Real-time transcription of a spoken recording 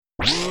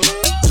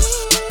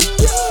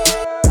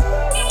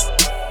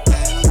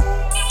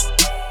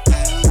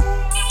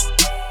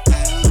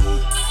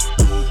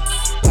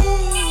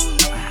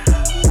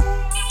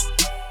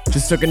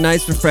Just took a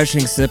nice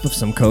refreshing sip of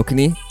some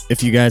Kokanee.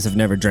 If you guys have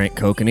never drank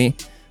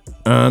Kokanee,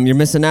 you're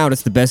missing out.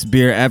 It's the best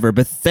beer ever.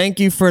 But thank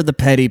you for the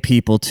petty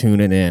people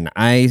tuning in.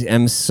 I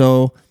am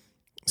so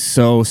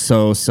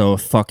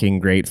fucking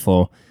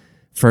grateful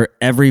for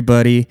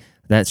everybody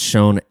that's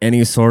shown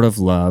any sort of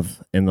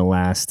love in the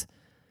last...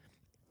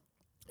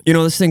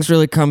 this thing's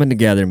really coming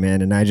together,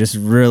 man, and I just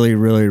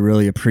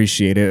really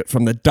appreciate it.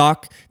 From the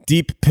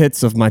deep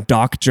pits of my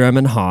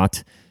German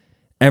heart,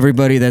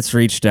 everybody that's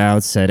reached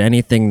out, said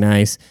anything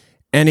nice,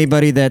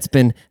 anybody that's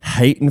been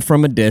hating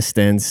from a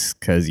distance,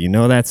 because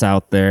that's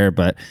out there,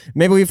 but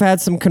maybe we've had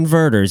some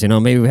converters,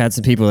 maybe we've had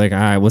some people like, all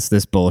right, what's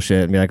this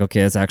bullshit? And be like,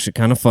 okay, it's actually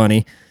kind of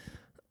funny,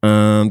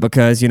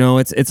 because,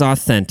 it's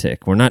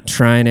authentic. We're not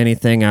trying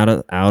anything out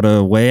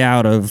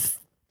of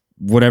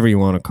whatever you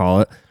want to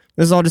call it.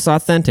 This is all just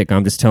authentic.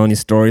 I'm just telling you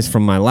stories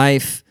from my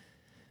life,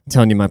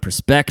 telling you my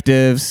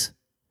perspectives.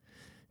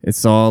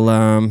 It's all,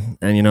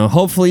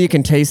 hopefully you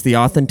can taste the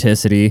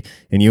authenticity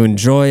and you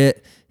enjoy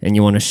it and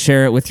you want to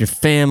share it with your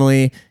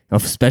family,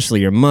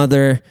 especially your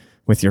mother,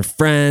 with your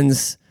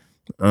friends,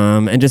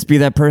 and just be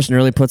that person who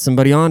really put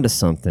somebody onto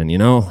something,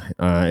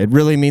 It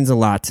really means a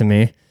lot to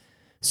me,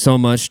 so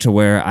much to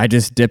where I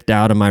just dipped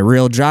out of my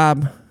real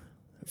job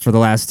for the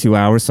last 2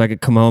 hours so I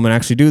could come home and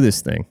actually do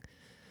this thing.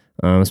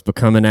 It's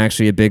becoming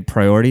actually a big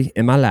priority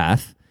in my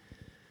life.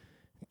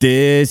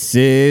 This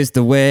is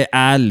the way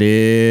I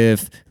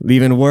live.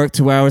 Leaving work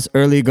 2 hours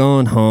early,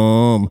 going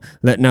home.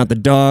 Letting out the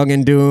dog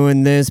and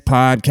doing this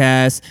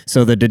podcast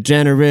so the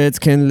degenerates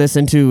can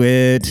listen to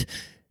it.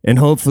 And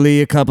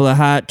hopefully a couple of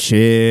hot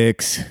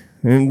chicks.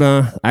 And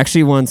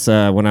actually once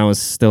when I was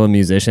still a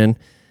musician,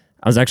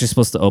 I was actually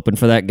supposed to open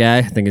for that guy.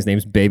 I think his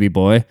name's Baby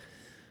Boy.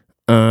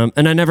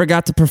 And I never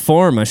got to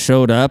perform. I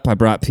showed up, I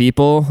brought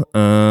people,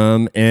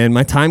 and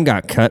my time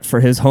got cut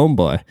for his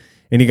homeboy.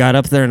 And he got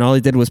up there and all he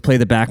did was play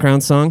the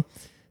background song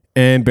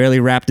and barely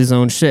rapped his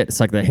own shit. It's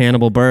like the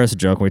Hannibal Buress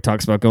joke where he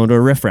talks about going to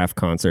a Riff Raff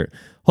concert.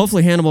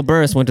 Hopefully Hannibal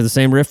Buress went to the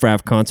same Riff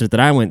Raff concert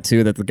that I went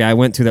to, that the guy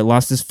went to that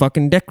lost his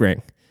fucking dick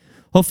ring.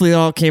 Hopefully it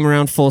all came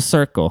around full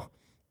circle.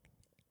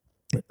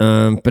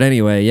 But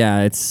anyway,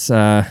 yeah, it's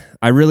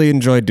I really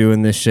enjoy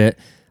doing this shit.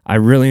 I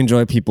really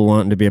enjoy people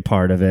wanting to be a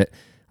part of it.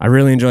 I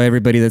really enjoy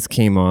everybody that's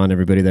came on,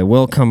 everybody that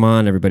will come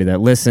on, everybody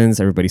that listens,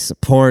 everybody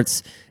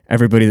supports,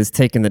 everybody that's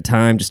taken the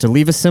time just to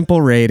leave a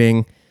simple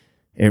rating.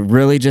 It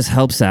really just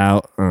helps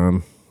out.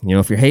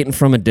 If you're hating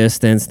from a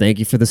distance, thank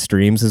you for the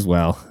streams as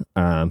well.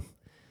 But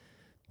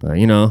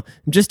I'm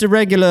just a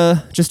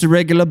regular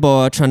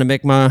boy trying to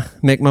make my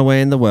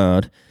way in the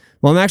world.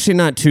 Well, I'm actually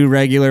not too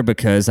regular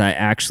because I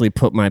actually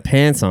put my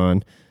pants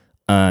on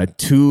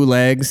 2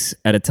 legs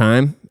at a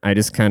time. I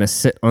just kind of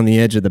sit on the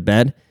edge of the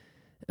bed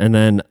and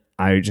then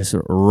I just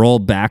roll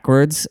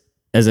backwards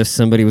as if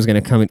somebody was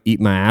going to come and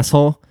eat my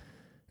asshole.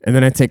 And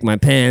then I take my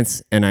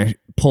pants and I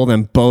pull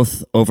them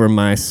both over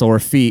my sore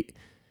feet.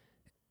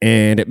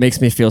 And it makes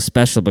me feel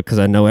special because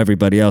I know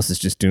everybody else is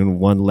just doing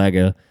one leg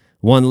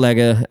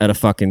at a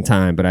fucking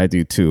time. But I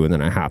do 2. And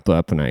then I hop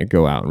up and I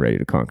go out and ready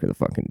to conquer the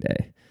fucking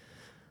day.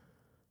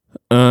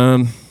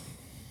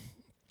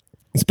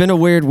 It's been a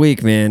weird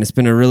week, man. It's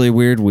been a really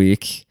weird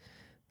week.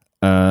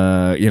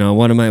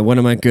 One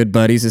of my good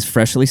buddies is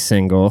freshly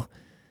single.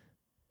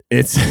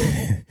 It's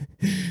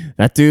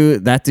that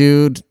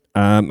dude.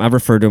 I've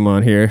referred to him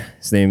on here.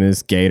 His name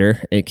is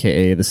Gator,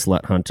 aka the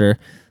Slut Hunter.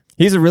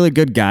 He's a really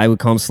good guy. We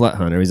call him Slut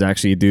Hunter. He's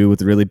actually a dude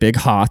with a really big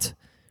heart,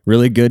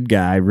 really good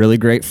guy, really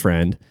great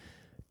friend.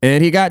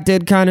 And he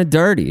did kind of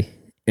dirty,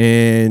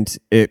 and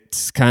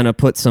it's kind of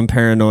put some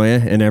paranoia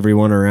in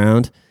everyone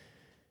around.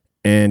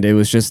 And it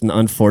was just an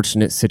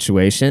unfortunate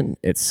situation.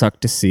 It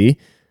sucked to see.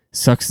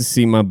 Sucks to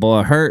see my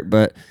boy hurt,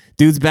 but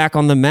dude's back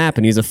on the map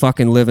and he's a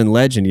fucking living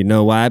legend. You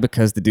know why?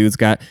 Because the dude's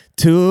got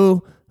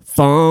 2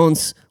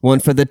 phones, one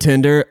for the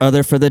Tinder,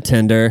 other for the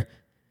Tinder.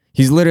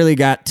 He's literally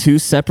got 2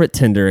 separate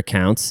Tinder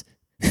accounts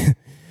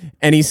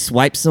and he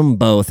swipes them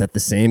both at the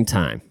same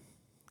time.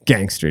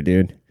 Gangster,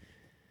 dude.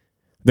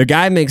 The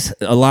guy makes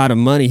a lot of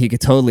money. He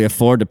could totally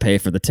afford to pay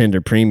for the Tinder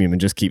premium and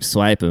just keep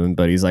swiping,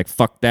 but he's like,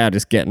 fuck that,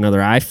 just get another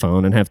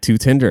iPhone and have 2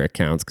 Tinder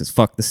accounts because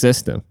fuck the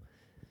system.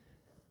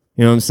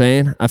 You know what I'm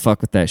saying? I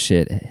fuck with that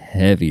shit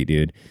heavy,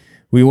 dude.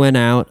 We went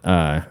out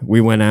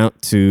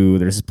to,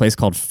 there's a place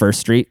called First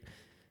Street.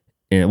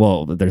 And,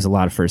 well, there's a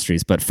lot of First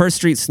Streets, but First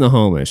Street,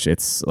 Snohomish.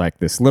 It's like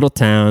this little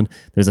town.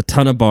 There's a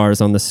ton of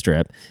bars on the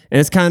strip. And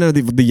it's kind of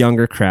the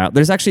younger crowd.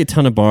 There's actually a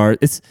ton of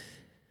bars.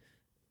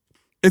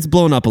 It's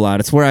blown up a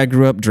lot. It's where I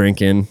grew up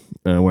drinking,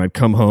 where I'd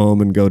come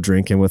home and go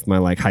drinking with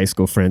my high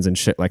school friends and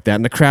shit like that.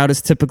 And the crowd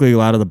is typically, a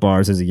lot of the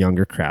bars is a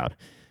younger crowd.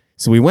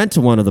 So we went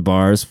to one of the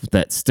bars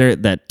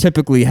that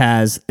typically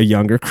has a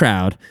younger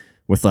crowd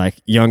with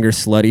younger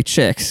slutty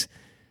chicks.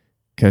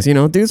 Because,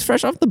 dude's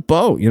fresh off the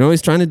boat.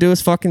 He's trying to do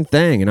his fucking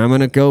thing. And I'm going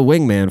to go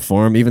wingman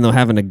for him, even though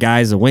having a guy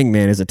as a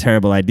wingman is a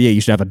terrible idea.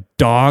 You should have a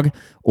dog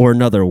or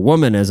another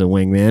woman as a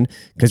wingman,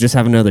 because just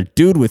having another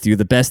dude with you,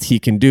 the best he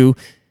can do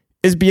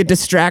is be a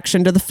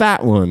distraction to the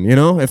fat one.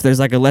 If there's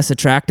like a less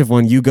attractive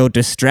one, you go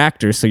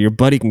distract her so your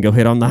buddy can go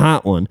hit on the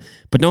hot one.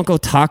 But don't go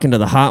talking to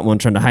the hot one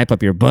trying to hype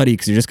up your buddy,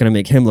 because you're just going to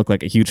make him look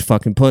like a huge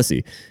fucking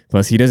pussy.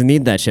 Plus, he doesn't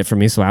need that shit from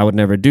me, so I would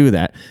never do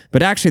that.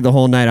 But actually, the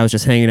whole night I was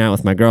just hanging out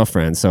with my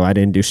girlfriend, so I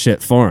didn't do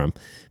shit for him.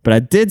 But I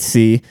did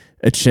see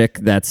a chick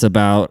that's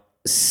about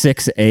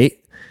 6'8",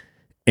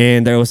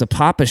 and there was a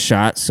Papa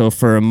Shot. So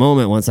for a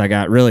moment, once I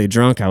got really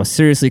drunk, I was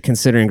seriously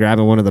considering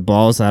grabbing one of the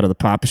balls out of the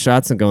Papa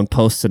Shots and going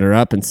posting her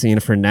up and seeing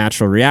if her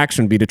natural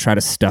reaction would be to try to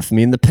stuff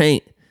me in the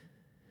paint.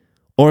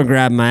 Or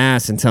grab my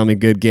ass and tell me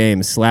good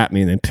game, slap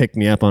me, and then pick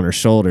me up on her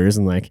shoulders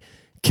and like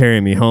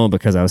carry me home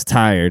because I was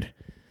tired.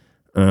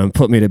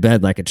 Put me to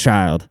bed like a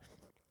child.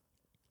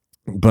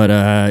 But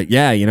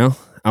yeah,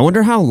 I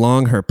wonder how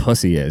long her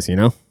pussy is,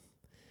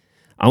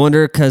 I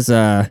wonder because,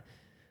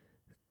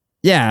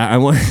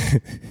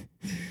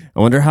 I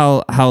wonder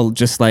how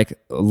just like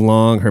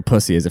long her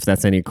pussy is, if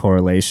that's any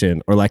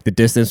correlation, or like the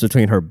distance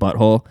between her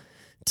butthole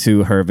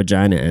to her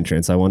vagina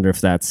entrance. I wonder if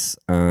that's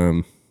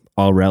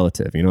all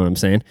relative. You know what I'm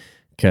saying?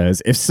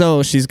 Because if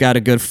so, she's got a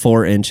good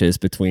 4 inches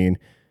between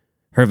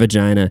her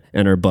vagina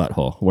and her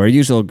butthole. Where a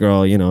usual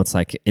girl, it's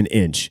like an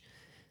inch.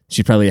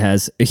 She probably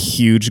has a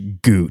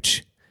huge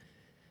gooch.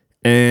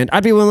 And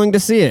I'd be willing to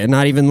see it,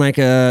 not even like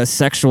a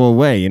sexual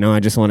way. I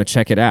just want to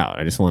check it out.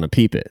 I just want to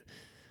peep it.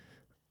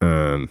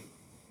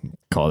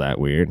 Call that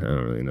weird. I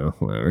don't really know.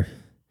 Whatever.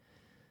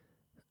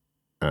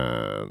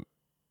 I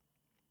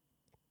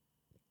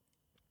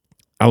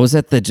was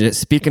at the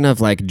speaking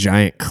of like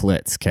giant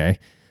clits, okay,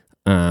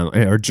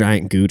 or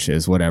giant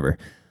gooches, whatever.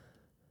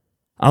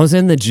 I was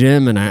in the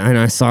gym and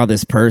I saw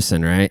this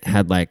person, right,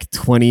 had like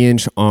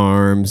 20-inch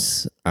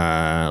arms,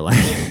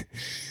 like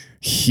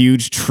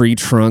huge tree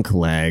trunk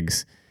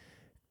legs.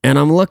 And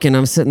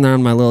I'm sitting there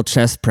on my little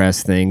chest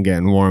press thing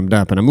getting warmed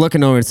up, and I'm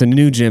looking over. It's a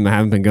new gym. I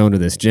haven't been going to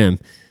this gym.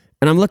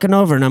 And I'm looking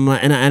over and I'm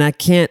like, and I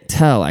can't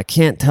tell. I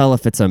can't tell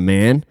if it's a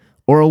man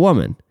or a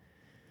woman,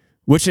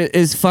 which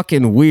is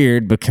fucking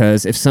weird,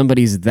 because if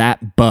somebody's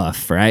that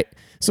buff, right?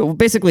 So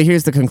basically,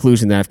 here's the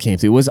conclusion that I've came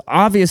to. It was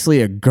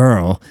obviously a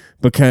girl,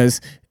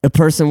 because a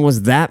person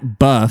was that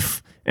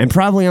buff and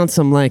probably on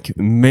some like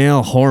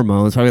male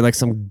hormones, probably like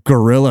some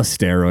gorilla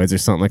steroids or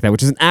something like that,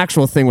 which is an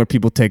actual thing where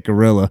people take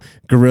gorilla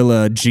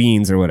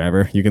genes or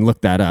whatever. You can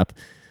look that up.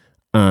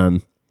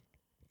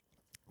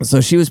 So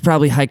she was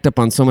probably hiked up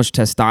on so much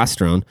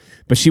testosterone,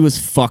 but she was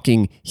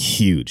fucking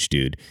huge,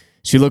 dude.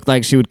 She looked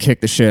like she would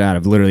kick the shit out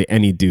of literally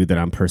any dude that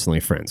I'm personally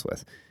friends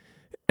with.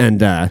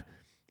 And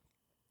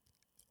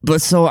but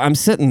so I'm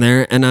sitting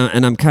there and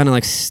I'm kind of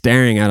like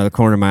staring out of the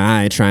corner of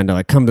my eye, trying to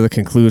like come to the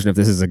conclusion if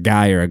this is a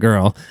guy or a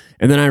girl.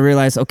 And then I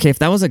realized, okay, if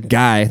that was a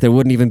guy, there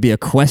wouldn't even be a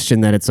question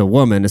that it's a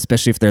woman,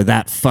 especially if they're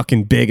that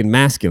fucking big and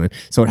masculine.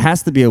 So it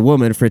has to be a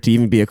woman for it to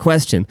even be a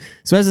question.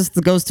 So as this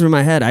goes through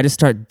my head, I just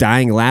start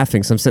dying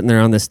laughing. So I'm sitting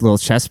there on this little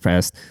chest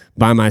press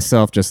by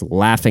myself, just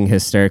laughing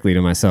hysterically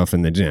to myself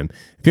in the gym.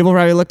 People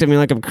probably looked at me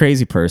like I'm a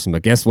crazy person,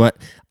 but guess what?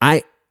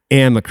 I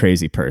am a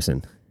crazy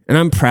person, and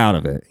I'm proud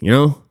of it,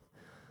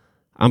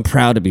 I'm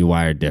proud to be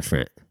wired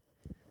different.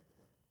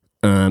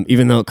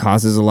 Even though it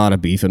causes a lot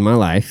of beef in my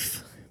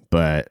life,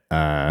 but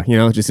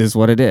it just is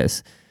what it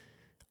is.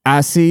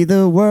 I see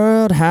the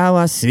world how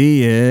I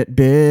see it,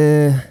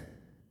 bitch.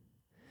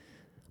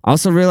 I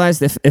also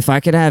realized if I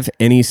could have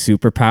any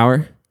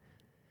superpower,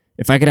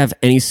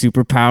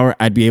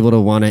 I'd be able to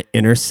want to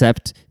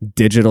intercept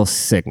digital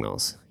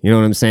signals. You know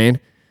what I'm saying?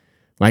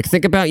 Like,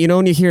 think about,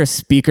 when you hear a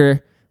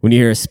speaker,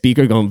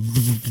 going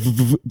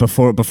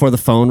before the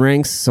phone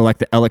rings. So like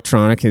the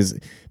electronic is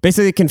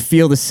basically, it can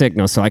feel the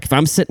signal. So like if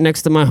I'm sitting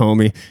next to my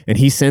homie and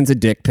he sends a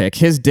dick pic,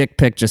 his dick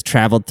pic just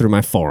traveled through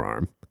my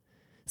forearm.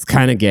 It's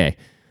kind of gay.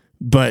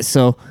 But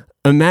so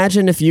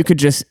imagine if you could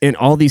just, in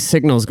all these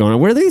signals going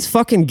on, where are these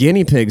fucking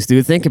guinea pigs,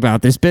 dude? Think about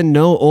it. There's been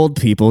no old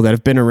people that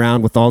have been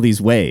around with all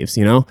these waves,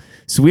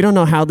 So we don't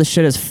know how this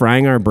shit is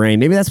frying our brain.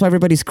 Maybe that's why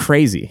everybody's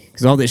crazy,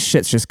 because all this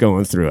shit's just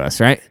going through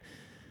us, right?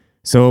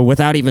 So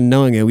without even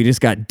knowing it, we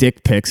just got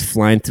dick pics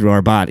flying through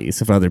our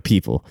bodies of other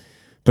people.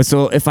 But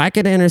so if I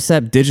could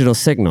intercept digital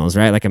signals,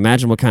 right? Like,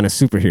 imagine what kind of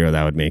superhero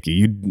that would make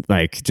you.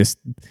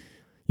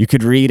 You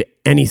could read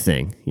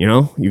anything,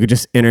 You could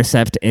just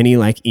intercept any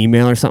like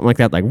email or something like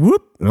that, like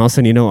whoop, and all of a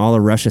sudden all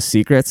of Russia's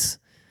secrets.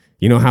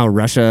 You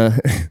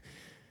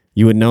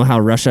would know how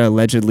Russia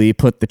allegedly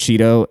put the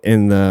Cheeto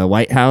in the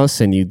White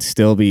House, and you'd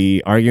still be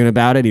arguing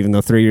about it, even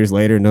though 3 years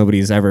later,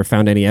 nobody's ever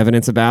found any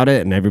evidence about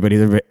it, and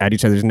everybody's at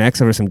each other's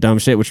necks over some dumb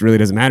shit, which really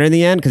doesn't matter in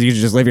the end, because you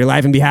should just live your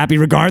life and be happy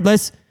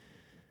regardless.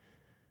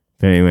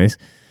 But anyways,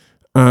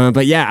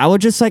 but yeah, I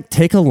would just like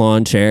take a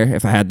lawn chair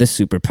if I had this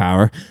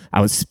superpower.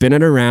 I would spin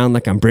it around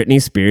like I'm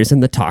Britney Spears in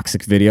the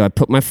Toxic video. I'd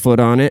put my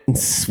foot on it and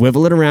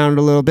swivel it around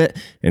a little bit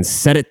and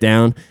set it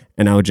down,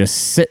 and I would just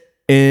sit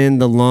in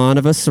the lawn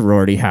of a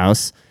sorority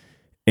house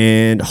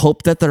and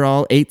hope that they're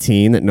all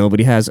 18, that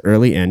nobody has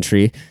early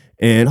entry,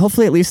 and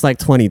hopefully at least like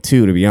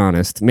 22, to be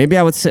honest. Maybe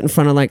I would sit in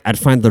front of I'd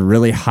find the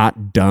really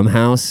hot dumb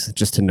house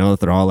just to know that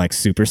they're all like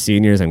super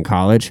seniors in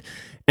college.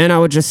 And I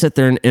would just sit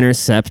there and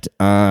intercept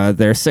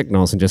their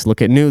signals and just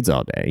look at nudes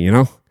all day, you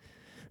know?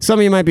 Some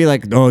of you might be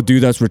like, oh,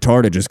 dude, that's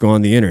retarded. Just go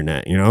on the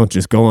internet, you know?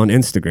 Just go on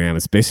Instagram.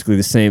 It's basically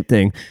the same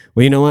thing.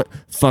 Well, you know what?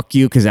 Fuck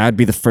you, because I'd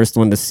be the first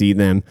one to see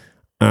them,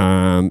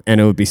 and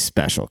it would be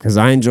special, because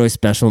I enjoy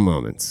special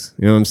moments.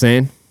 You know what I'm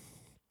saying?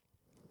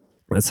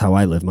 That's how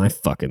I live my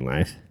fucking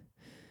life.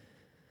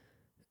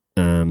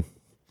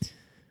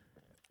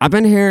 I've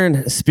been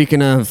hearing,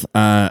 speaking of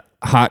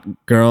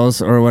hot girls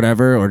or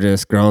whatever, or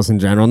just girls in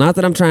general, not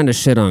that I'm trying to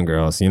shit on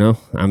girls, you know?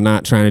 I'm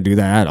not trying to do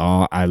that at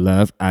all. I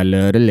love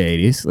the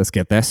ladies. Let's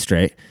get that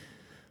straight.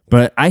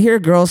 But I hear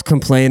girls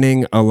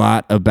complaining a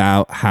lot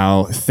about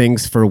how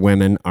things for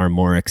women are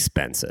more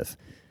expensive.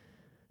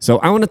 So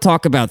I want to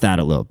talk about that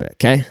a little bit,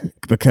 okay?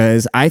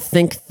 Because I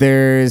think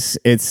I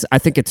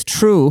think it's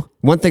true.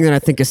 One thing that I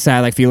think is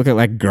sad, like if you look at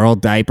like girl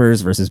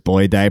diapers versus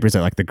boy diapers,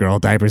 that like the girl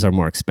diapers are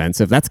more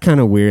expensive. That's kind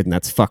of weird and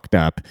that's fucked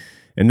up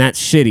and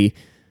that's shitty.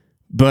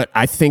 But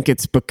I think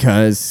it's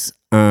because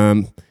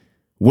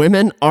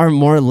women are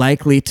more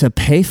likely to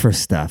pay for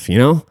stuff, you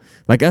know?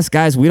 Like us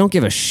guys, we don't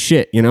give a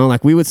shit, you know?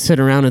 Like we would sit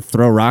around and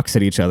throw rocks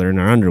at each other in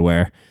our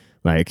underwear.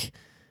 Like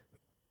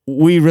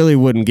we really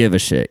wouldn't give a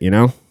shit, you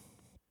know?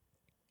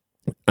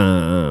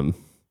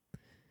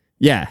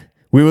 Yeah,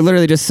 we would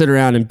literally just sit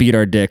around and beat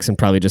our dicks and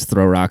probably just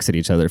throw rocks at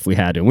each other if we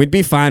had to. And we'd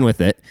be fine with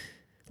it.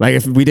 Like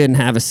if we didn't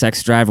have a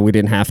sex drive, or we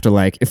didn't have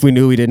to if we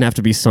knew we didn't have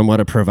to be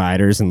somewhat of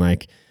providers and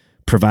like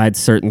provide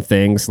certain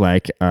things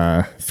like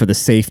for the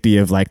safety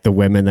of like the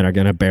women that are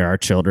going to bear our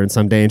children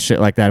someday and shit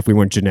like that. If we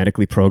weren't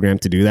genetically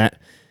programmed to do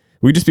that,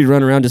 we'd just be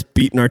running around just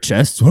beating our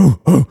chests,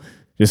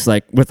 just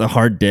like with a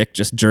hard dick,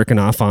 just jerking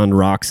off on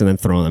rocks and then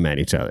throwing them at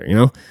each other, you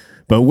know?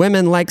 But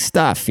women like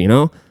stuff, you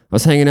know? I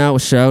was hanging out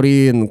with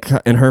Shouty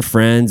and her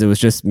friends. It was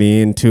just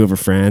me and two of her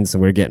friends,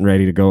 and we are getting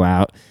ready to go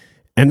out.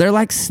 And they're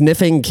like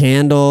sniffing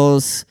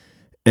candles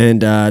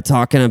and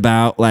talking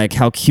about like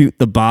how cute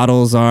the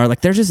bottles are.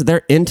 Like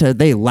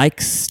they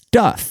like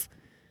stuff.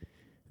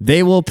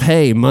 They will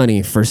pay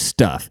money for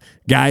stuff.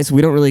 Guys,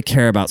 we don't really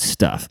care about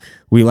stuff.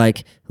 We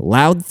like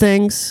loud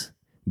things,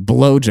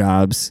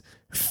 blowjobs,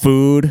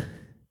 food.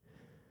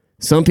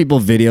 Some people,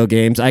 video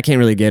games. I can't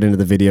really get into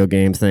the video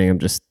game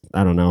thing.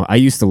 I don't know. I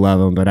used to love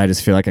them, but I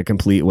just feel like a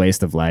complete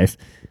waste of life.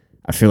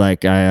 I feel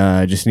like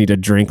I just need to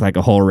drink like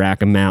a whole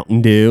rack of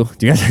Mountain Dew.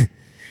 Do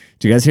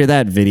you guys hear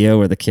that video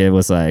where the kid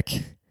was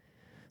like,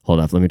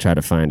 hold up, let me try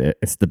to find it.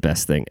 It's the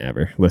best thing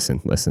ever.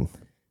 Listen. Just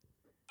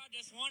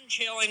one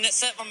chilling that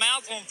set my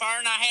mouth on fire,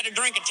 and I had to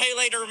drink a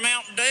 2-liter of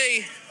Mountain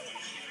Dew.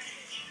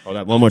 Hold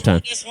up, one more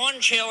time. Just one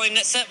chilling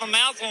that set my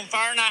mouth on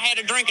fire, and I had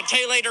to drink a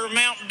 2-liter of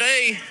Mountain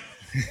Dew.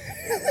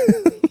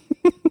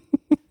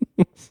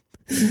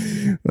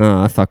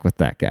 Oh, I fuck with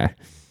that guy.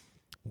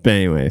 But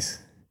anyways,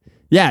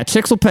 yeah,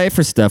 chicks will pay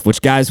for stuff,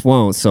 which guys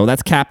won't. So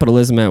that's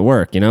capitalism at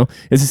work, you know?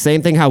 It's the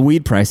same thing how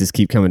weed prices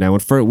keep coming down.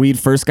 When weed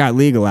first got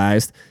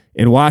legalized,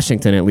 in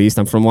Washington at least,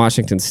 I'm from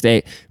Washington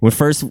State, when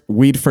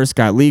weed first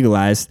got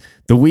legalized,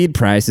 the weed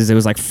prices, it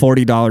was like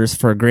 $40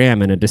 for a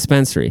gram in a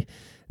dispensary.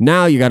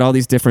 Now you got all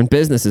these different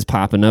businesses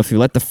popping up. If you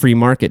let the free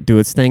market do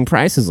its thing,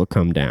 prices will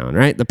come down,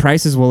 right? The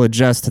prices will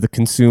adjust to the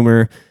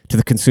consumer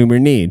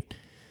need.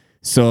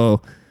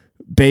 So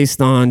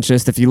based on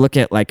just, if you look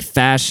at like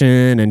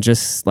fashion and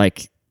just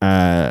like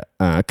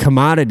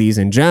commodities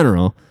in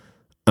general,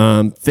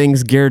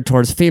 things geared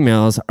towards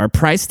females are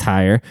priced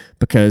higher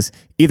because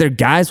either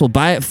guys will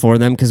buy it for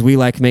them because we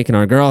like making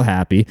our girl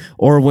happy,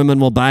 or women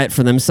will buy it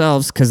for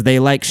themselves because they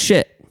like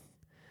shit.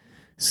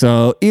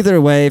 So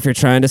either way, if you're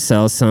trying to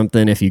sell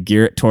something, if you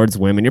gear it towards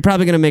women, you're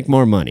probably going to make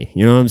more money.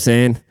 You know what I'm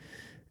saying?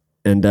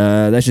 And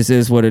that just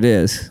is what it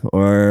is.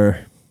 Or,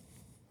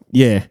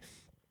 yeah.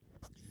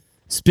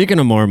 Speaking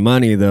of more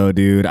money, though,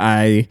 dude,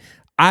 I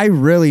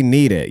really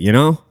need it, you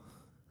know?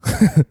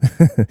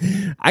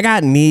 I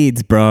got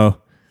needs, bro.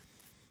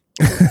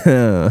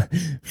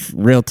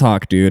 Real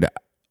talk, dude.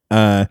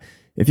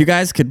 If you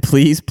guys could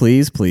please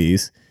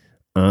blast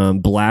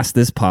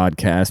this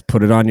podcast,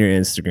 put it on your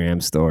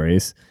Instagram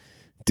stories,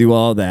 do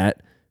all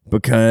that,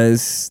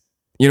 because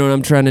you know what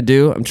I'm trying to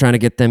do? I'm trying to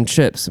get them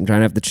chips. I'm trying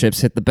to have the chips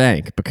hit the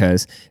bank,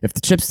 because if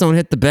the chips don't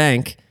hit the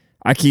bank,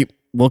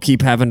 we'll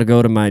keep having to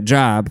go to my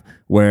job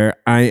where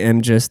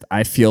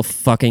I feel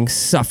fucking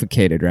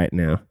suffocated right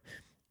now.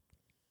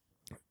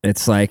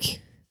 It's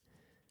like,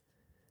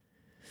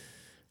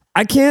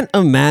 I can't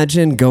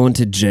imagine going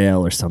to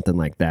jail or something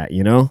like that,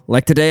 you know?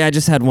 Like today, I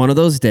just had one of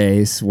those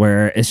days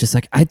where it's just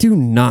like, I do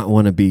not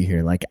want to be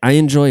here. Like, I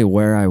enjoy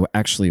where I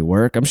actually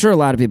work. I'm sure a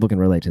lot of people can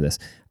relate to this.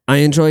 I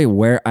enjoy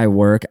where I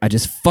work. I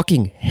just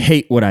fucking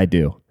hate what I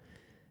do.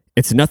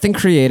 It's nothing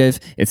creative.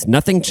 It's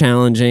nothing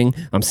challenging.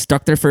 I'm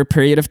stuck there for a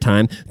period of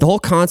time. The whole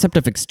concept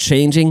of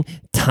exchanging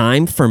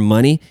time for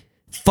money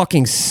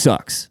fucking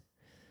sucks.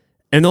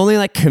 And the only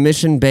like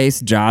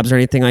commission-based jobs or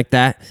anything like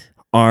that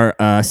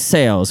are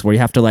sales, where you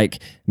have to like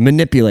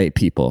manipulate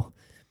people.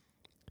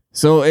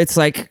 So it's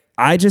like,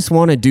 I just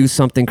want to do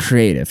something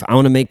creative. I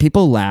want to make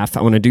people laugh.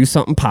 I want to do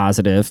something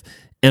positive,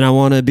 and I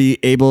want to be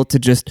able to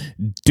just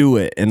do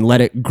it and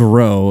let it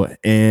grow.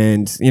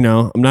 And, you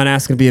know, I'm not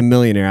asking to be a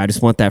millionaire. I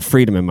just want that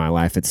freedom in my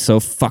life. It's so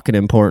fucking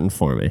important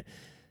for me.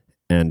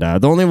 And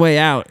the only way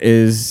out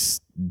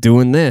is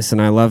doing this,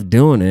 and I love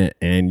doing it.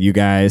 And you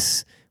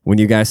guys, when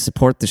you guys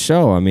support the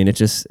show, I mean, it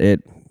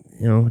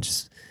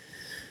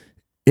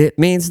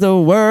means the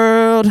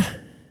world.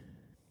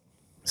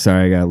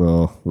 Sorry, I got a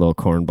little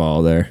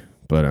cornball there,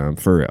 but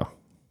for real,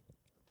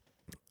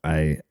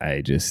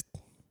 I just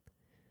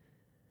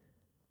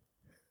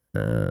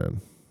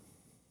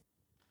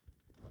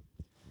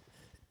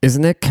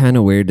isn't it kind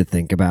of weird to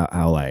think about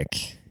how,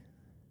 like,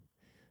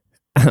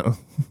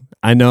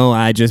 I know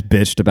I just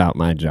bitched about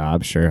my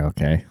job, sure,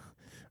 okay,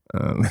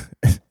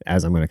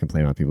 as I'm going to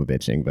complain about people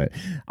bitching, but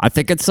I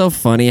think it's so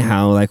funny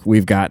how, like,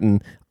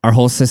 our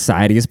whole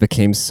society has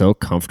become so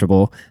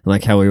comfortable,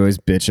 like how we always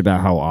bitch about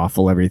how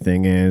awful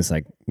everything is,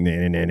 like,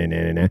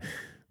 nah.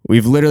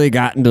 We've literally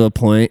gotten to a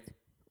point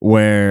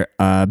where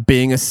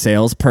being a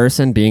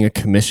salesperson, being a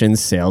commissioned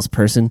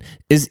salesperson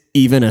is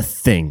even a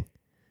thing.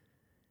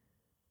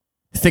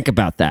 Think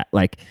about that.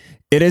 Like,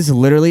 it is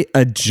literally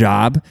a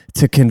job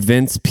to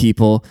convince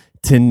people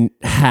to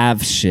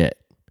have shit.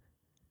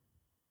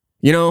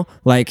 You know,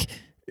 like,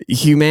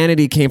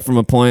 humanity came from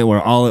a point where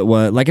all it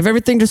was, like, if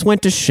everything just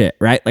went to shit,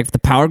 right? Like, if the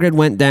power grid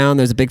went down,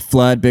 there's a big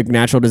flood, big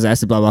natural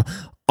disaster, blah, blah.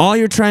 All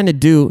you're trying to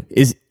do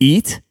is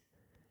eat,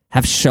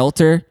 have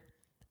shelter,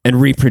 and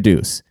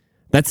reproduce.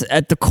 That's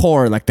at the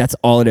core, like, that's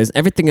all it is.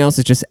 Everything else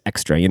is just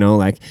extra, you know?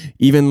 Like,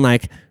 even,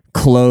 like,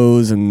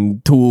 clothes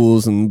and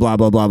tools and blah,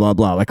 blah, blah, blah,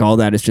 blah. Like, all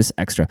that is just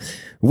extra.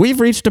 We've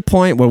reached a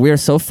point where we are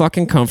so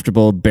fucking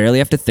comfortable, barely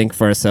have to think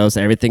for ourselves.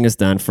 Everything is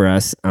done for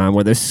us,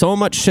 where there's so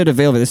much shit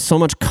available. There's so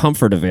much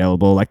comfort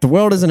available. Like, the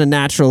world isn't a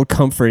natural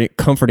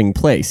comforting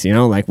place, you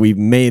know? Like, we've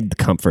made the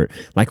comfort.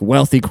 Like,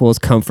 wealth equals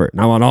comfort, and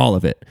I want all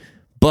of it.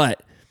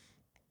 But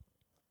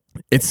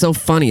it's so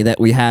funny that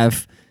we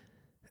have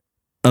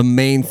a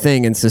main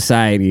thing in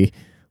society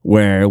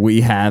where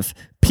we have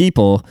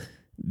people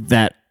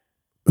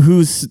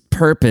whose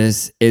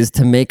purpose is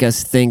to make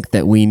us think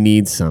that we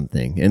need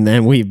something, and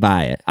then we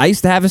buy it. I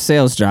used to have a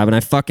sales job, and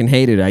I fucking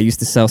hated it. I used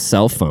to sell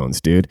cell phones,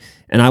 dude,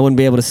 and I wouldn't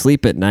be able to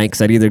sleep at night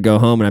because I'd either go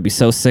home and I'd be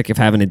so sick of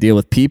having to deal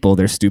with people,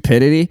 their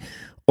stupidity,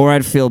 or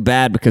I'd feel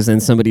bad because then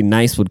somebody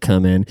nice would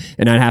come in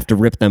and I'd have to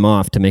rip them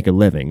off to make a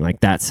living.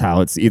 Like, that's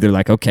how it's either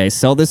like, okay,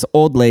 sell this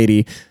old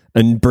lady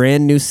a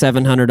brand new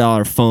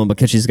 $700 phone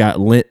because she's got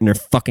lint in her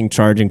fucking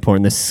charging port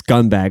and this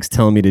scumbag's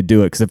telling me to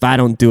do it because if I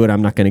don't do it,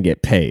 I'm not going to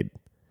get paid.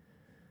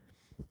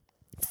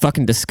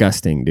 Fucking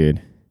disgusting, dude.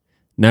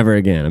 Never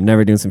again. I'm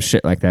never doing some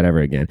shit like that ever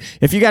again.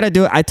 If you got to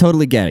do it, I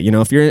totally get it. You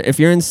know, if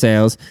you're in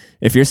sales,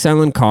 if you're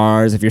selling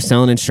cars, if you're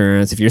selling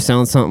insurance, if you're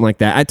selling something like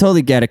that, I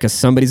totally get it because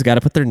somebody's got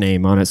to put their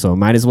name on it, so it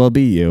might as well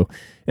be you.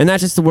 And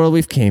that's just the world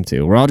we've came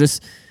to. We're all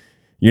just,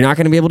 you're not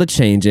going to be able to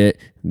change it.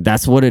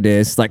 That's what it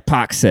is. Like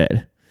Pac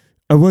said,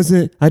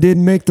 I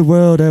didn't make the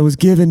world, I was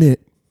given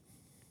it.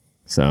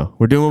 So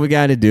we're doing what we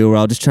got to do. We're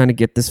all just trying to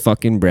get this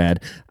fucking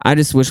bread. I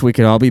just wish we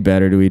could all be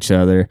better to each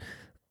other.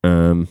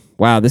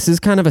 Wow, this is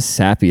kind of a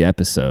sappy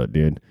episode,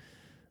 dude.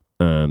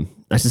 I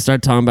should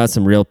start talking about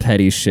some real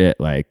petty shit,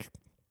 like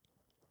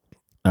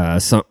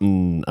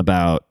something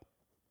about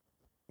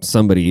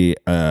somebody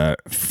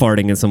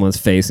farting in someone's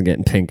face and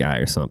getting pink eye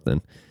or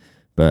something.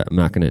 But I'm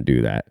not going to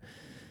do that.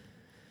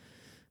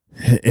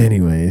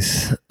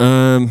 Anyways,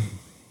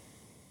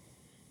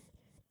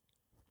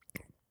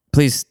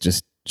 please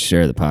just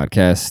share the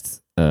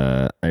podcast.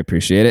 I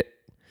appreciate it.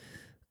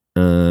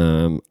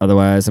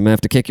 Otherwise, I'm going to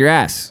have to kick your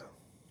ass.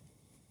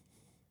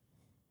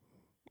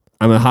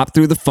 I'm going to hop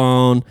through the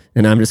phone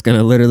and I'm just going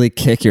to literally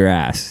kick your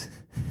ass.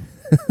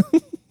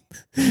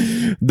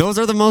 Those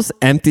are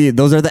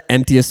the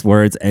emptiest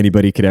words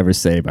anybody could ever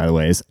say, by the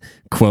way, is,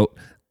 quote,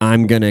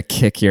 I'm going to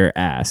kick your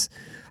ass.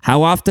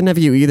 How often have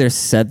you either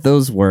said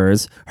those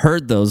words,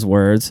 heard those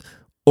words,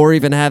 or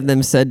even have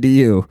them said to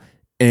you?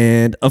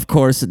 And of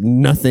course,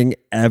 nothing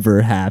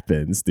ever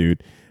happens,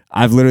 dude.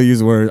 I've literally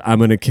used the word, I'm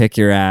going to kick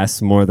your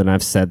ass, more than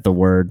I've said the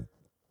word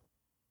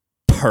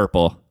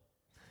purple.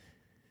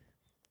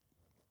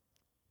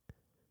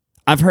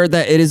 I've heard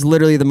that it is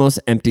literally the most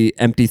empty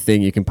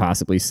thing you can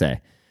possibly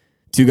say.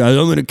 Two guys,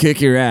 I'm going to kick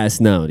your ass.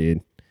 No,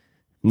 dude.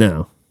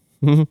 No.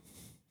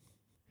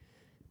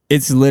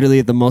 It's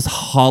literally the most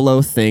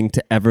hollow thing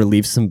to ever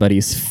leave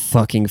somebody's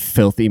fucking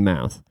filthy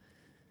mouth.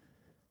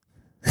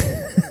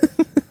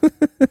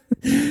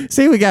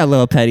 See, we got a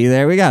little petty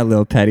there.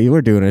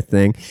 We're doing our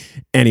thing.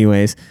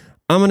 Anyways,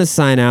 I'm going to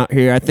sign out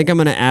here. I think I'm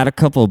going to add a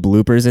couple of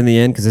bloopers in the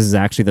end because this is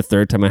actually the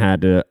third time I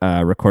had to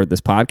record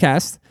this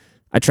podcast.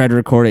 I tried to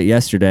record it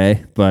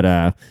yesterday, but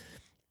I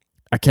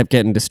kept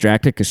getting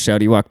distracted because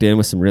Shouty walked in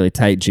with some really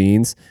tight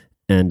jeans.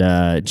 And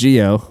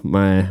Gio,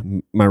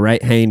 my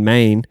right-hand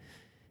main,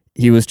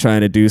 he was trying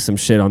to do some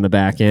shit on the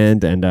back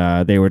end,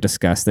 and they were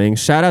disgusting.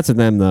 Shout out to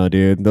them, though,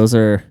 dude. Those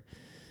are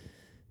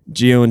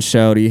Gio and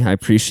Shouty. I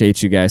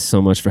appreciate you guys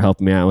so much for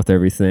helping me out with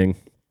everything.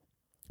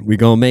 We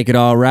gonna make it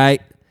all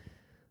right.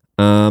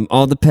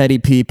 All the petty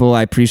people,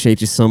 I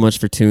appreciate you so much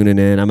for tuning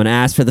in. I'm gonna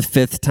ask for the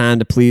 5th time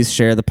to please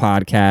share the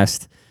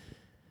podcast.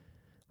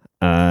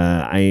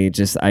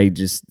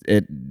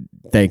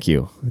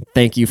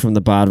 Thank you from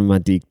the bottom of my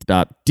deep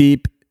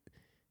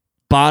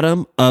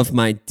bottom of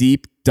my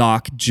deep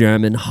dark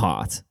German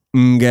heart.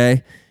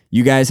 Okay,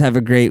 you guys have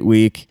a great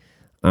week.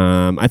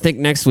 I think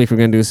next week we're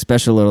gonna do a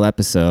special little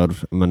episode.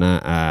 We're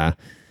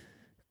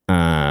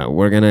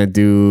gonna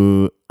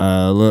do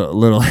a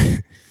little.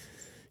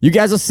 You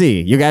guys will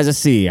see.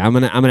 I'm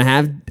gonna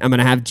have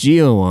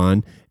Gio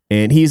on,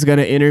 and he's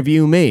gonna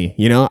interview me.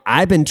 You know,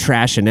 I've been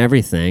trashing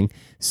everything,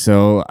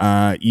 so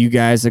you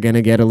guys are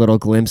gonna get a little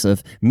glimpse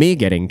of me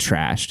getting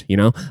trashed. You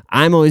know,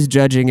 I'm always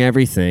judging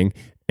everything,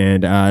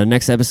 and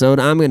next episode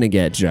I'm gonna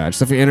get judged.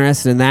 So if you're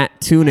interested in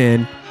that, tune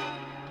in.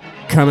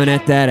 Coming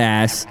at that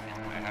ass.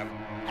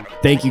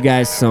 Thank you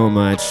guys so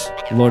much.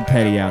 Lord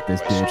Petty out this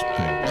bitch.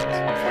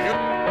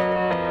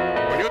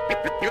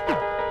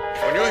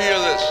 When you hear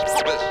this,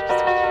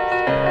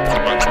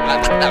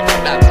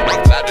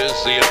 that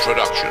is the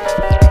introduction.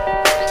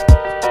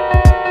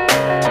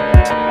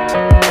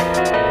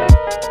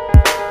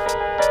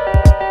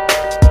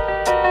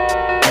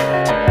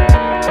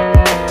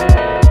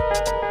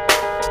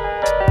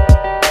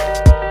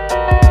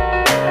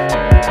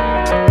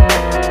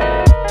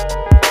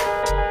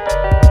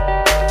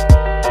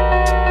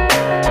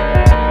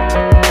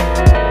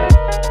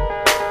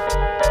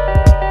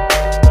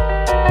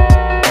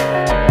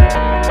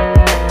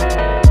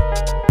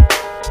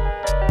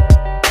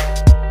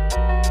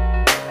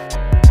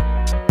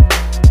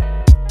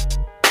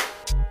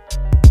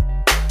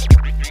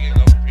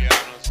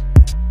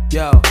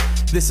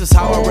 This is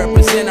how I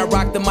represent. I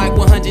rock the mic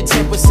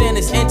 110%.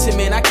 It's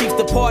intimate. I keep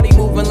the party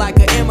moving like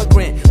an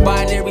immigrant.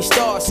 Binary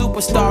star,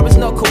 superstar, it's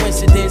no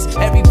coincidence.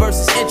 Every verse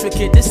is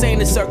intricate. This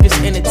ain't a circus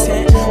in a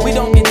tent. We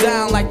don't get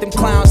down like them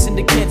clowns in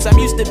the Kents. I'm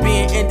used to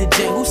being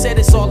indigent. Who said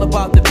it's all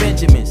about the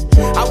Benjamins?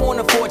 I want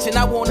a fortune.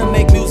 I want to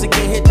make music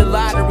and hit the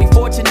lottery.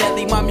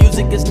 Fortunately, my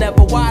music is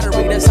never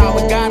watery. That's how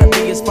it gotta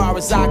be as far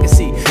as I can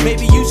see.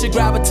 Maybe you should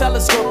grab a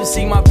telescope and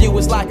see my view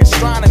is like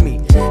astronomy.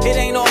 It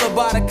ain't all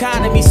about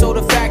economy. So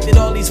the fact that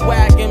all these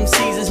whack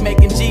MCs is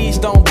making G's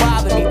don't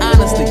bother me.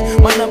 Honestly,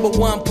 my number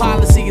one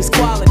policy is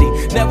quality.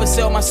 Never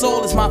sell my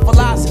soul is my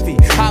philosophy.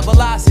 High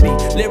velocity,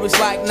 lyrics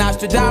like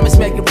Nostradamus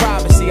making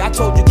prophecy. I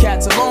told you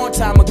cats a long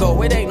time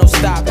ago, it ain't no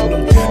stopping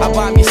me. I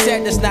bomb your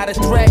set, that's not a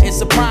threat,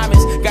 it's a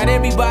promise. Got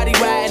everybody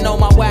riding on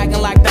my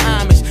wagon like the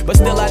Amish. But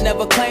still I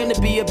never claim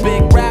to be a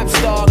big rap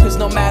star. Cause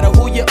no matter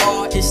who you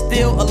are, it's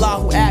still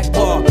Allah who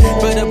Akbar.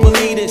 Better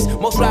believe this,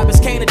 most rappers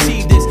can't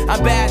achieve this.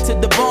 I'm bad to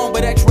the bone,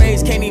 but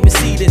x-rays can't even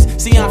see this.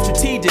 See, I'm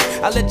strategic,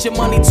 I let your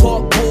money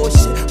talk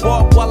bullshit.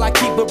 Walk while I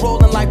keep it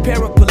rolling like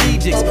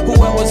paraplegics.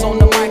 Whoever's on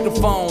the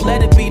microphone,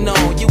 let it be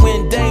known, you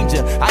in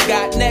danger. I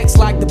got next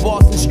like the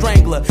Boston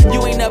Strangler.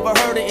 You ain't never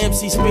heard an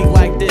MC speak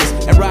like this.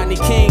 And Rodney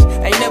King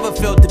ain't never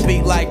felt the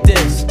beat like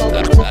this.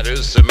 That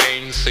is the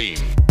main theme.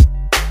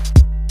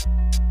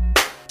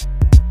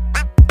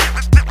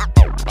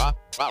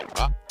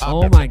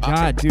 Oh my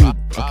God, dude.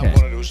 Okay.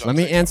 Let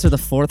me answer the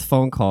 4th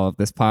phone call of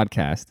this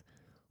podcast.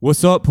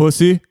 What's up,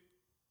 pussy?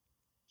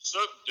 What's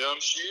up, dumb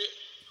shit?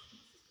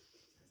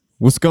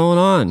 What's going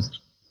on?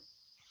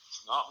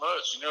 Not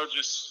much,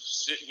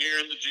 just sitting here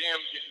in the gym,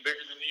 getting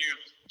bigger than you.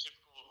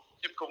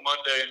 Typical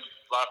Monday in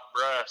Life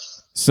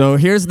Brass. So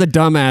here's the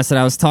dumbass that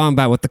I was talking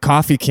about with the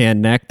coffee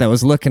can neck that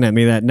was looking at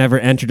me that never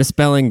entered a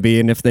spelling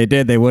bee, and if they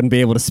did, they wouldn't be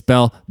able to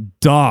spell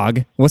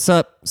dog. What's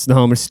up,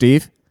 Homer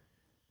Steve?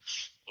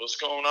 What's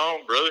going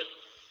on, brother?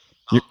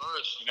 Not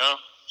much,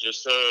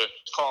 Just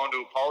calling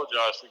to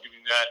apologize for giving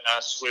you that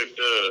nice swift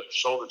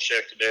shoulder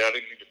check today. I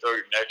didn't mean to throw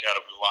your neck out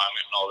of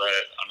alignment and all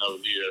that. I know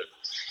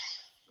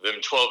them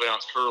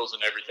 12-ounce curls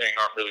and everything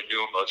aren't really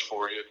doing much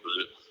for you,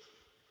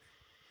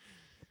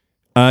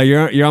 but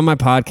you're on my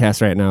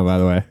podcast right now, by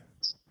the way.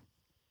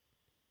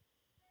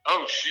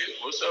 Oh shit!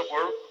 What's up,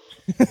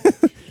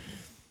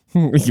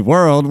 world?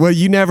 World? Well,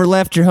 you never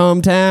left your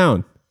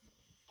hometown.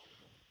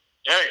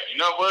 Hey, you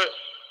know what?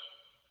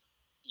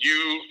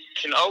 You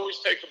can always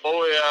take the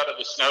boy out of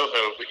the snow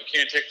hoe, but you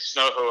can't take the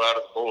snow hoe out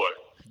of the boy.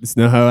 The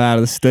snow hoe out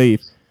of the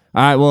Steve.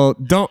 All right, well,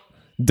 don't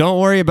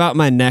worry about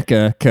my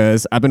NECA,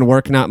 because I've been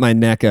working out my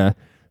NECA,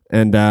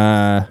 and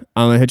I'm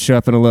going to hit you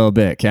up in a little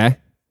bit, okay? It's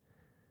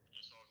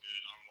all good.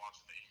 I'm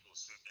watching the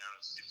Eagles sit down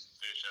and see some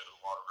fish out of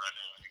the water right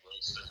now anyway.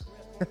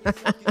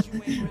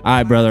 So. All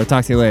right, brother. I'll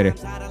talk to you later.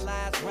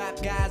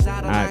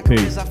 Alright,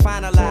 peace. I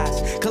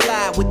finalize,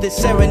 collide with this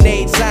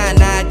serenade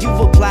cyanide. You've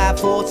applied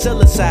for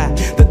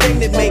psilocybin, the thing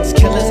that makes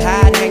killers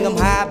hide. Hang them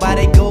high by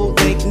their gold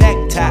link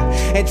necktie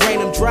and drain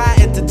them dry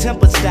into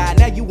temper style.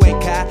 Now you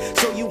ain't Kai,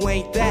 so you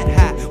ain't that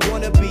high.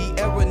 Wanna be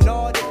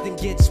aeronautic, then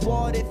get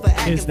swatted for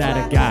acting. Is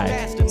that a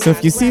guy? So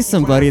if you see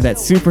somebody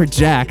that's super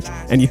jacked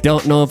and you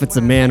don't know if it's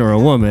a man or a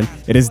woman,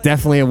 it is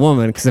definitely a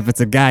woman, because if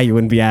it's a guy, you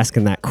wouldn't be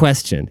asking that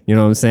question. You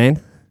know what I'm saying?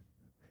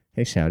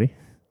 Hey, Shouty.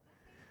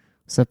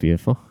 What's up,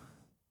 beautiful?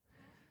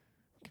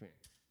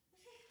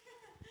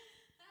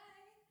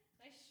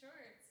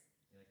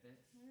 You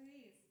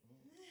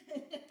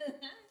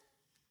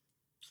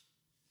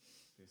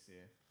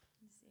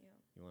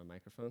want a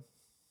microphone?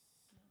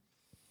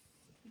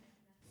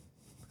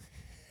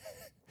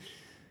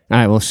 All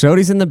right, well,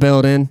 Shody's in the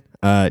building.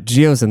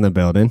 Gio's in the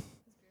building.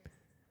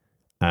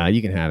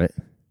 You can have it.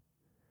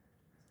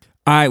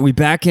 All right, we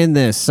back in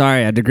this.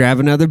 Sorry, I had to grab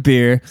another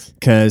beer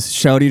because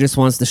Shody just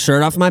wants the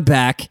shirt off my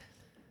back.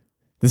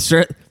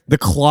 The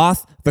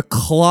cloth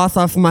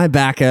off my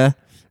back,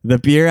 the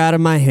beer out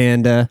of my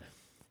hand,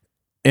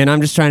 and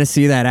I'm just trying to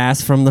see that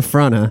ass from the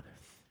front,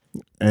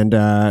 and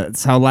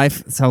it's how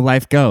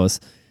life goes.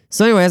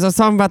 So, anyways, I was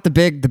talking about the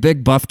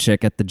big buff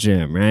chick at the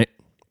gym, right?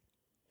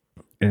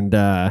 And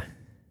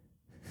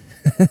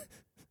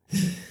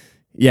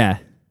yeah,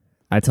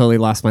 I totally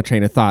lost my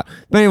train of thought.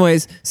 But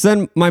anyways, so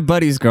then my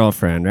buddy's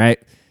girlfriend, right?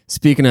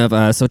 Speaking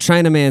of, so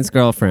China Man's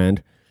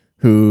girlfriend,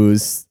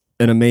 who's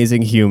an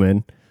amazing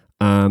human.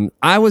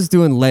 I was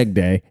doing leg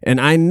day, and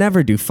I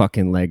never do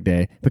fucking leg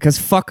day because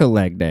fuck a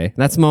leg day.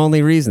 That's my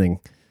only reasoning.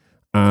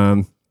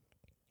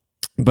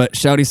 But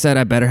Shouty said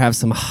I better have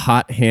some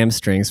hot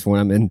hamstrings for when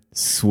I'm in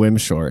swim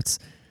shorts.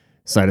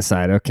 So I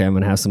decided, okay, I'm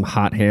going to have some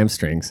hot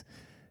hamstrings.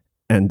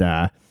 And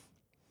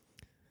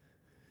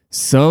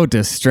so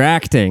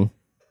distracting.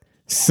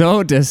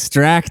 What was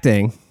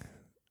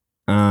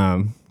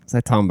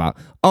I talking about?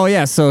 Oh,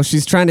 yeah, so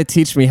she's trying to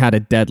teach me how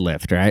to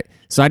deadlift, right?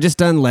 So I just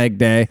done leg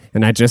day,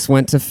 and I just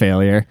went to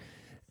failure.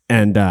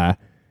 And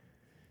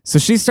so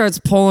she starts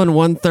pulling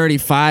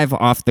 135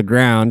 off the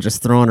ground,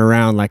 just throwing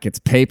around like it's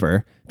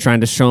paper,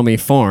 trying to show me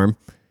form.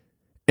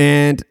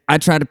 And I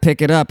try to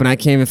pick it up, and I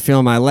can't even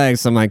feel my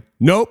legs. So I'm like,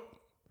 nope.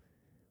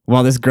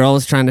 While this girl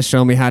is trying to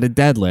show me how to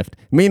deadlift.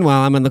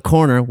 Meanwhile, I'm in the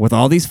corner with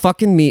all these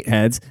fucking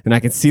meatheads, and I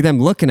can see them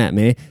looking at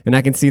me, and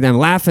I can see them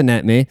laughing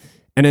at me.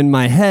 And in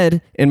my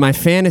head, in my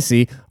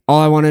fantasy, all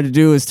I wanted to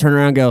do is turn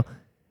around and go,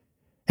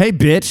 hey,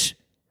 bitch,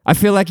 I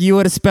feel like you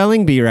at a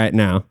spelling bee right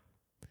now.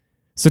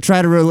 So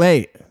try to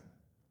relate.